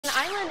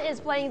Heartland is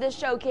playing the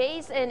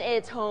showcase in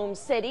its home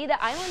city.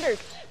 The Islanders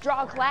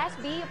draw Class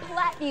B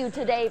Platteview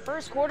today.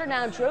 First quarter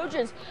now,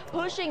 Trojans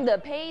pushing the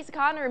pace.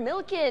 Connor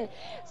Milken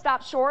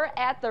stops short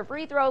at the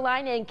free throw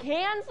line and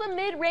cans the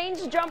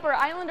mid-range jumper.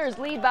 Islanders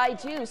lead by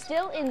 2.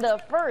 Still in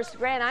the first.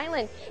 Grand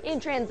Island in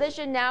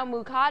transition now.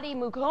 Mukadi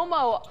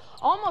Mukomo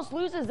almost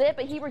loses it,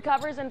 but he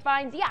recovers and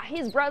finds,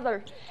 his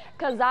brother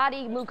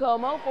Kazadi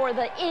Mukomo for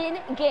the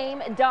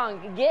in-game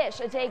dunk. Gish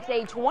takes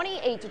a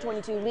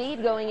 28-22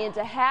 lead going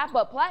into half,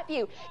 but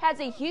Platteview has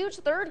a huge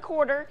third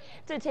quarter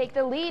to take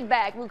the lead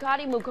back.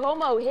 Mukadi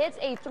Mukomo hits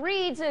a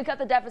 3 to cut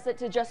the deficit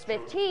to just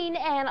 15,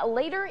 and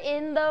later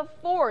in the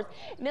fourth,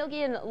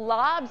 Milken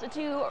lobs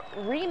to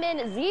Riemann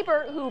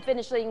Zieber, who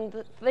finishing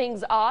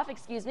things off,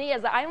 as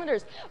the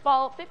Islanders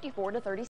fall 54-30.